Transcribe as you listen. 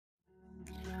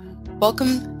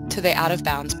Welcome to the Out of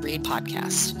Bounds Breed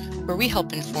podcast, where we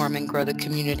help inform and grow the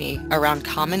community around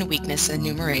common weakness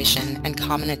enumeration and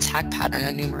common attack pattern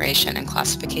enumeration and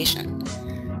classification.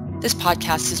 This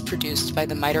podcast is produced by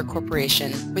the MITRE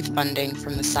Corporation with funding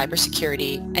from the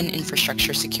Cybersecurity and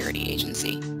Infrastructure Security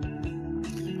Agency.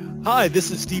 Hi, this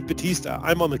is Steve Battista.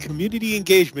 I'm on the community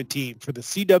engagement team for the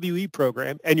CWE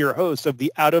program and your host of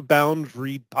the Out of Bounds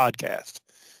Breed podcast.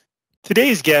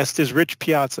 Today's guest is Rich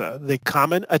Piazza, the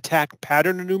Common Attack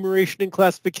Pattern Enumeration and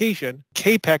Classification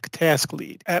CAPEC Task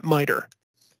Lead at MITRE.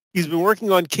 He's been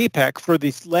working on CAPEC for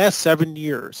the last 7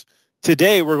 years.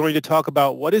 Today, we're going to talk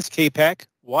about what is CAPEC,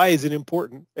 why is it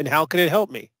important, and how can it help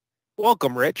me?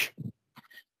 Welcome, Rich.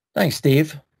 Thanks,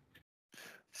 Steve.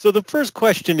 So the first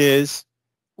question is,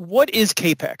 what is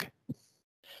CAPEC?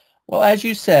 Well, as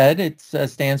you said, it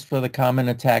stands for the Common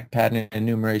Attack Pattern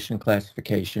Enumeration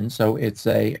Classification. So it's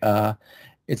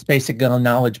basically a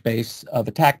knowledge base of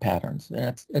attack patterns.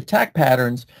 And attack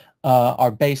patterns are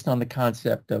based on the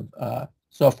concept of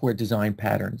software design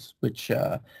patterns, which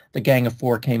the Gang of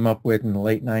Four came up with in the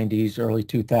late 90s, early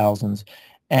 2000s.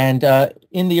 And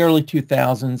in the early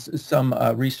 2000s, some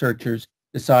researchers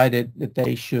decided that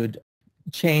they should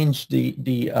change the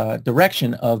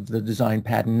direction of the design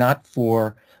pattern, not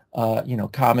for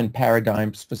common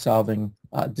paradigms for solving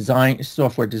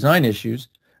software design issues,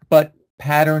 but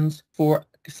patterns for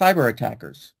cyber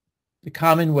attackers, the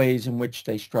common ways in which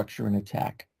they structure an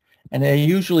attack. And they're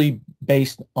usually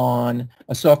based on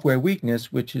a software weakness,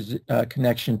 which is a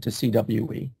connection to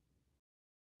CWE.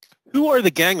 Who are the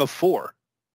Gang of Four?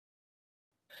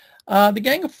 The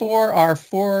Gang of Four are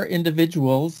four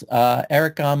individuals,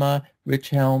 Eric Gama, Rich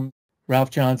Helm, Ralph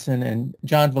Johnson, and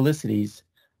John Velicities,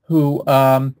 who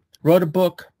wrote a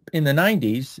book in the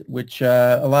 90s, which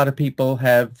a lot of people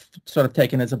have sort of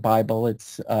taken as a Bible.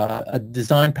 It's a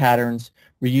design patterns,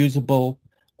 reusable,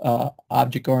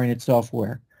 object-oriented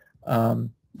software.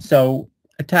 So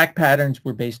attack patterns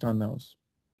were based on those.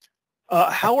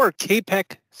 How are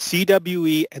CAPEC,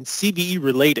 CWE, and CVE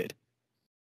related?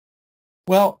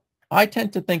 Well, I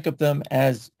tend to think of them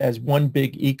as one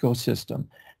big ecosystem.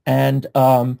 And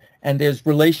there's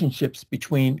relationships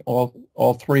between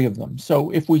all three of them.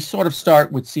 So if we sort of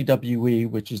start with CWE,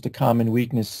 which is the common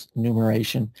weakness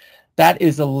enumeration, that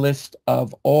is a list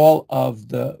of all of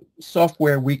the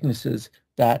software weaknesses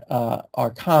that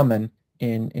are common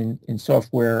in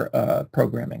software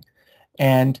programming.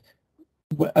 And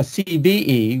a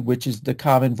CVE, which is the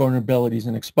common vulnerabilities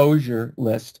and exposure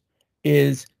list,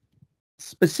 is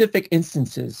specific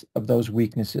instances of those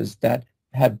weaknesses that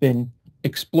have been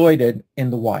exploited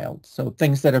in the wild. So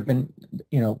things that have been,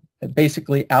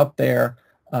 basically out there,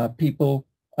 people,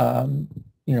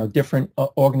 different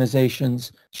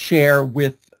organizations share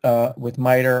with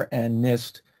MITRE and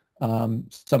NIST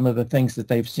some of the things that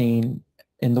they've seen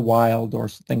in the wild or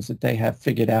things that they have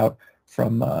figured out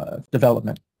from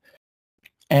development.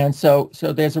 And so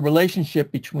there's a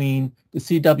relationship between the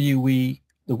CWE,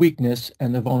 the weakness,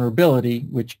 and the vulnerability,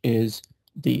 which is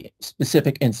the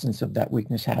specific instance of that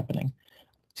weakness happening.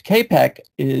 CAPEC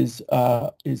is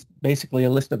basically a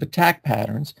list of attack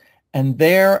patterns, and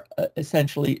they're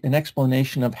essentially an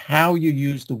explanation of how you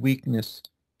use the weakness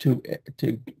to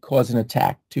cause an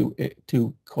attack,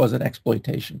 to cause an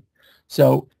exploitation.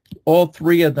 So all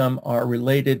three of them are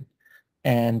related,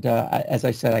 and as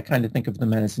I said, I kind of think of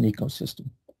them as an ecosystem.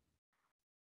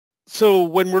 So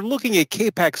when we're looking at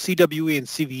CAPEC, CWE, and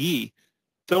CVE,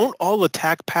 don't all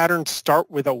attack patterns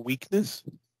start with a weakness?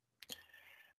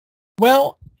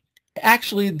 Well,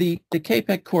 actually, the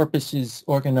CAPEC corpus is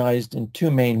organized in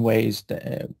two main ways,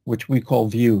 which we call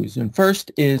views. And first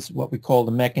is what we call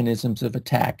the mechanisms of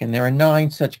attack. And there are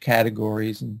 9 such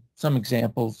categories. And some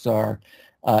examples are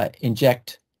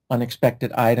inject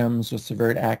unexpected items or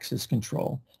subvert access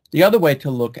control. The other way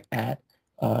to look at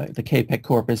the CAPEC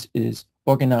corpus is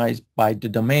organized by the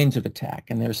domains of attack.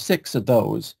 And there are 6 of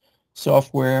those: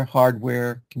 software,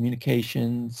 hardware,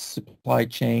 communications, supply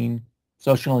chain,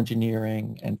 social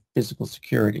engineering, and physical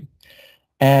security.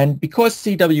 And because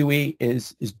CWE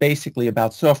is basically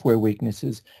about software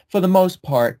weaknesses, for the most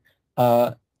part,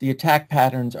 the attack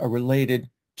patterns are related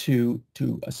to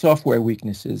software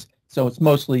weaknesses. So it's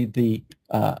mostly the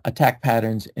attack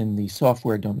patterns in the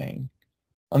software domain.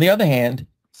 On the other hand,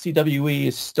 CWE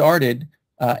has started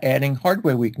adding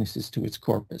hardware weaknesses to its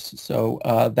corpus. So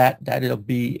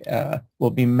will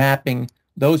be mapping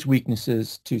those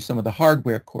weaknesses to some of the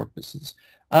hardware corpuses.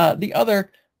 The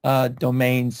other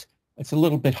domains, it's a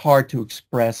little bit hard to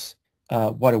express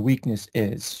what a weakness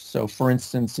is. So for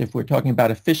instance, if we're talking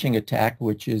about a phishing attack,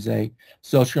 which is a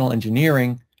social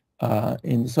engineering,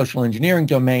 in the social engineering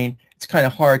domain, it's kind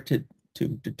of hard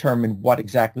determine what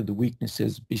exactly the weakness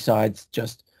is besides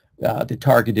just the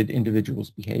targeted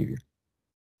individual's behavior.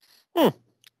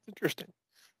 Interesting.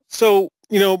 So,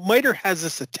 MITRE has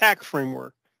this attack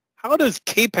framework. How does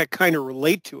CAPEC kind of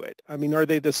relate to it? I mean, are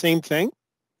they the same thing?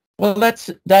 Well, that's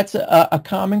a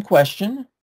common question.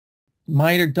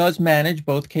 MITRE does manage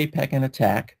both CAPEC and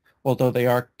attack, although they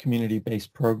are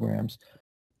community-based programs.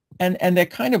 And they're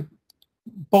kind of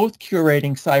both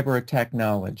curating cyber attack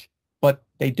knowledge, but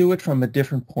they do it from a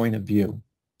different point of view.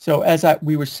 So as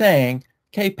we were saying,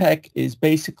 CAPEC is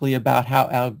basically about how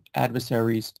our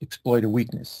adversaries exploit a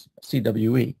weakness,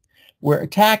 CWE, where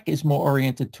attack is more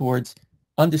oriented towards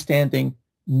understanding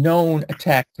known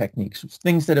attack techniques,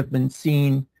 things that have been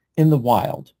seen in the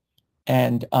wild,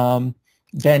 and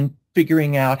then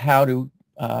figuring out how to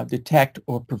detect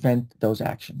or prevent those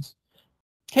actions.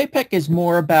 CAPEC is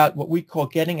more about what we call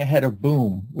getting ahead of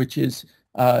boom, which is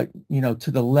to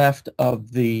the left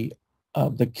of the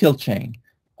kill chain,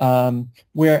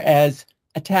 whereas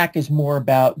attack is more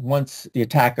about once the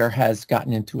attacker has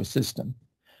gotten into a system.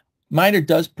 MITRE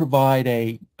does provide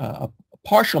a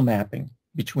partial mapping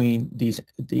between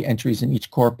the entries in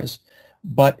each corpus,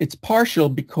 but it's partial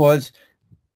because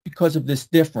of this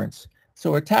difference.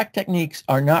 So attack techniques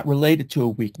are not related to a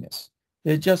weakness.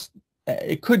 They're just,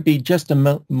 it could be just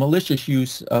a malicious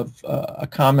use of a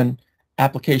common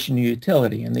application or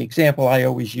utility. And the example I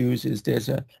always use is there's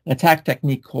an attack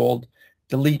technique called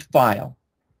delete file.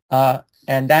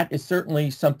 And that is certainly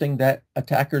something that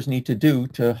attackers need to do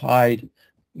to hide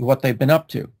what they've been up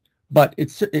to. But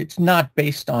it's not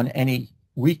based on any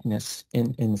weakness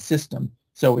in the system.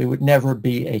 So it would never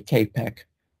be a CAPEC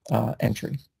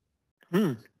entry.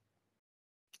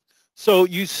 So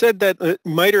you said that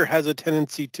MITRE has a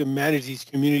tendency to manage these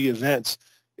community events.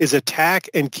 Is attack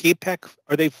and CAPEC,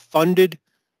 are they funded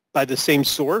by the same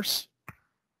source?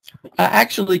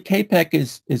 Actually,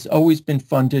 CAPEC is always been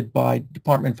funded by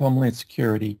Department of Homeland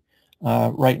Security.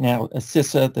 Right now,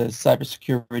 CISA, the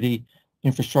Cybersecurity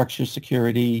Infrastructure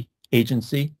Security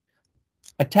Agency.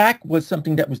 Attack was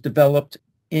something that was developed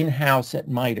in-house at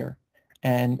MITRE,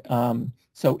 and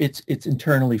so it's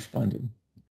internally funded.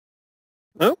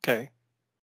 Okay.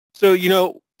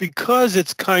 So, because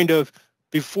it's kind of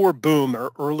before boom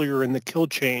or earlier in the kill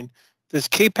chain, does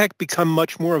CAPEC become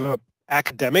much more of an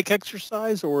academic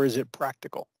exercise, or is it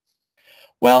practical?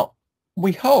 Well,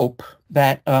 we hope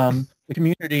that the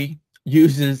community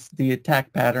uses the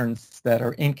attack patterns that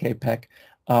are in CAPEC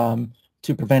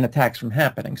to prevent attacks from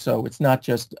happening. So it's not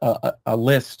just a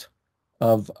list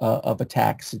of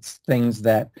attacks. It's things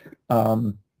that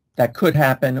could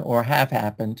happen or have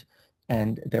happened,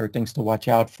 and there are things to watch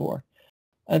out for.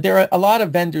 There are a lot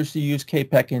of vendors who use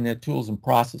CAPEC in their tools and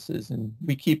processes, and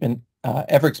we keep an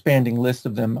ever-expanding list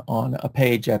of them on a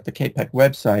page at the CAPEC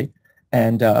website.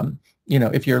 And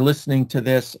if you're listening to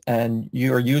this and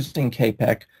you're using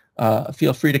CAPEC,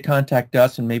 feel free to contact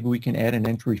us, and maybe we can add an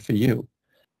entry for you.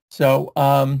 So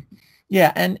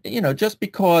yeah, and just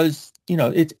because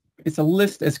it's a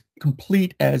list as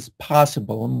complete as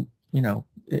possible, and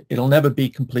it'll never be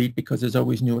complete because there's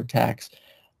always new attacks.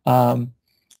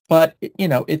 But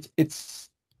it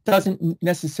doesn't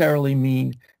necessarily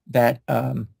mean that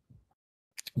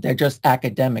they're just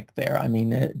academic there. I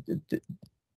mean,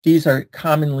 these are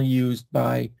commonly used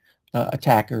by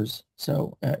attackers,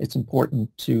 so it's important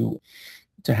to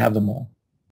have them all.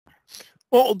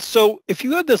 Well, so if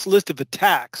you have this list of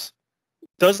attacks,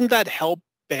 doesn't that help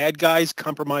bad guys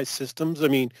compromise systems? I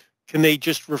mean, can they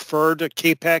just refer to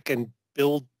CAPEC and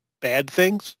build bad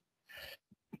things?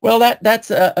 Well,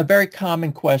 that's a very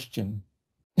common question.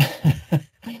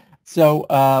 So,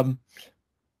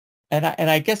 and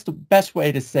I guess the best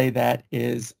way to say that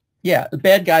is, yeah, the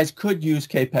bad guys could use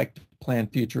CAPEC to plan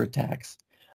future attacks,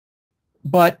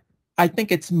 but I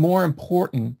think it's more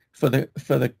important for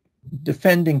the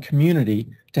defending community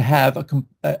to have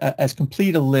as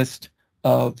complete a list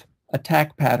of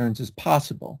attack patterns as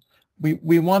possible.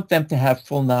 We want them to have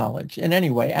full knowledge. And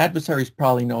anyway, adversaries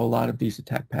probably know a lot of these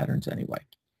attack patterns anyway.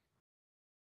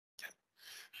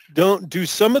 Do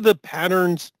some of the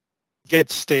patterns get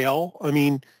stale? I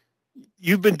mean,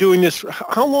 you've been doing this.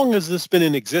 How long has this been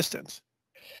in existence?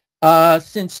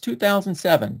 Since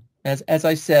 2007. As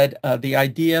I said, the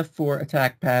idea for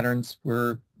attack patterns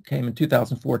came in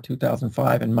 2004,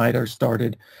 2005, and MITRE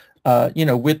started,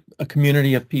 with a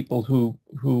community of people who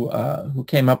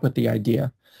came up with the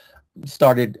idea.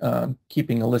 Started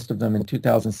keeping a list of them in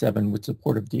 2007 with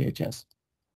support of DHS.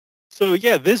 So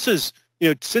yeah, this is,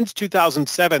 since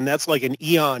 2007, that's like an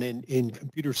eon in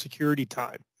computer security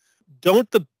time. Don't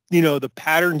the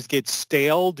patterns get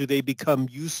stale? Do they become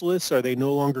useless? Are they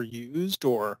no longer used,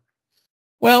 or?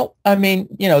 Well, I mean,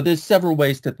 there's several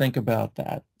ways to think about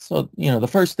that. So, the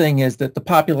first thing is that the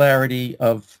popularity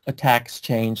of attacks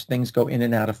change. Things go in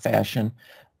and out of fashion.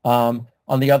 On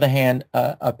the other hand,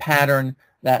 a pattern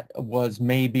that was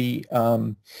maybe,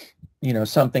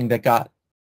 something that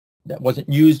wasn't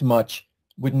used much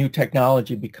with new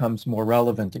technology becomes more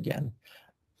relevant again.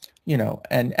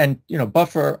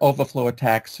 Buffer overflow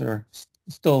attacks are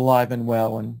still alive and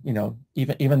well, and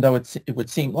even though it would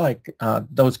seem like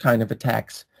those kind of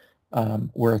attacks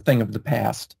were a thing of the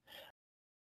past.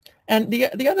 And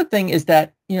the other thing is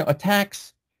that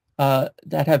attacks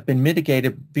that have been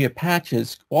mitigated via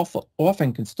patches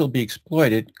often can still be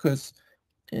exploited because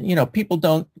people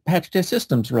don't patch their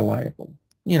systems reliably.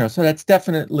 So that's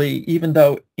definitely, even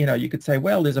though you could say,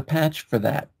 well, there's a patch for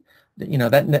that.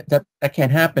 That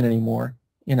can't happen anymore.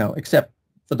 Except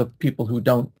for the people who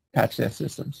don't patch their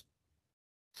systems.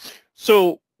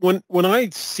 So when I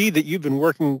see that you've been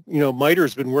working,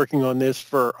 MITRE's been working on this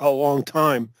for a long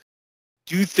time,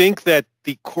 do you think that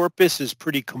the corpus is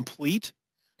pretty complete?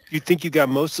 Do you think you got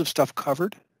most of stuff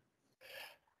covered?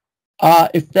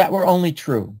 If that were only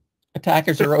true,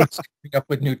 attackers are always coming up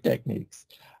with new techniques.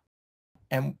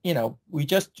 And, we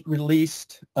just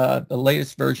released the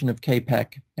latest version of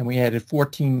CAPEC, and we added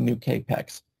 14 new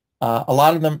CAPECs. A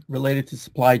lot of them related to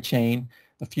supply chain,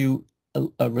 a few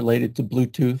related to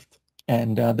Bluetooth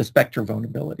and the Spectre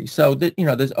vulnerability. So,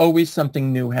 there's always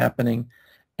something new happening,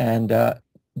 and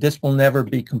this will never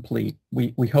be complete.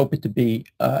 We hope it to be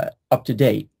up to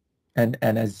date, and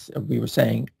as we were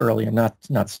saying earlier,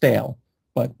 not stale,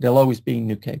 but there'll always be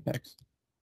new CAPECs.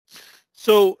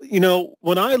 So,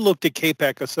 when I looked at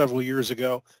CAPEC several years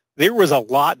ago, there was a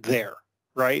lot there,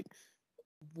 right?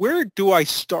 Where do I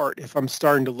start if I'm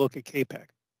starting to look at CAPEC?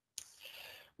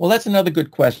 Well, that's another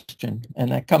good question, and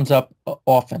that comes up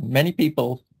often. Many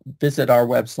people visit our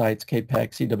websites,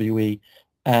 CAPEC, CWE,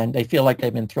 and they feel like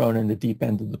they've been thrown in the deep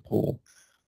end of the pool.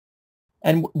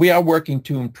 And we are working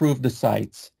to improve the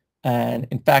sites. And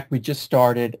in fact, we just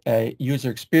started a user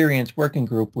experience working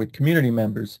group with community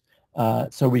members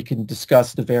so we can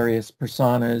discuss the various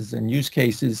personas and use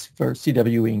cases for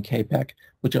CWE and CAPEC,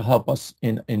 which will help us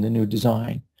in the new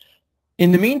design.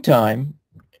 In the meantime,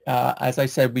 as I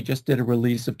said, we just did a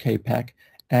release of CAPEC,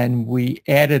 and we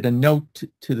added a note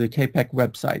to the CAPEC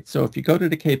website. So if you go to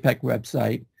the CAPEC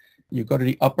website, you go to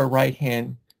the upper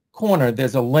right-hand corner,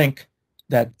 there's a link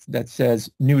that says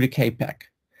New to CAPEC.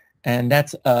 And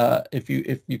that's if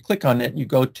you click on it, you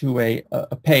go to a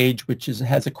page which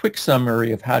has a quick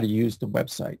summary of how to use the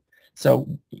website. So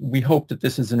we hope that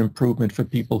this is an improvement for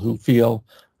people who feel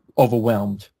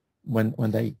overwhelmed when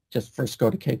they just first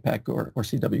go to CAPEC or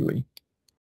CWE.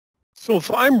 So if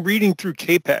I'm reading through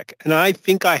CAPEC and I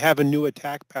think I have a new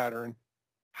attack pattern,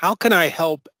 how can I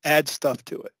help add stuff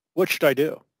to it? What should I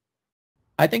do?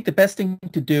 I think the best thing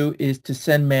to do is to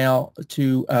send mail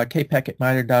to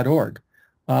capec@mitre.org.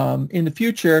 In the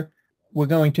future, we're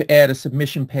going to add a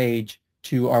submission page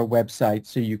to our website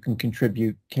so you can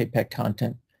contribute CAPEC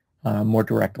content more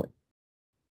directly.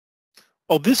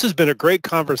 Well, this has been a great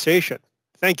conversation.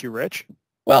 Thank you, Rich.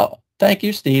 Well, thank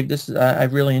you, Steve.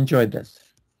 I've really enjoyed this.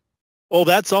 Well,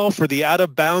 that's all for the Out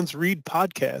of Bounds Read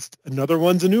podcast. Another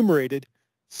one's enumerated.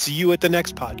 See you at the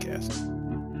next podcast.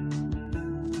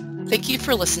 Thank you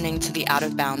for listening to the Out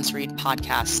of Bounds Read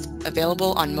podcast,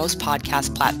 available on most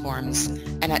podcast platforms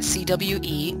and at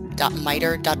cwe.mitre.org.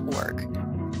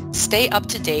 Stay up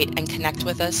to date and connect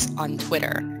with us on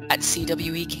Twitter at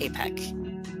CWE CAPEC.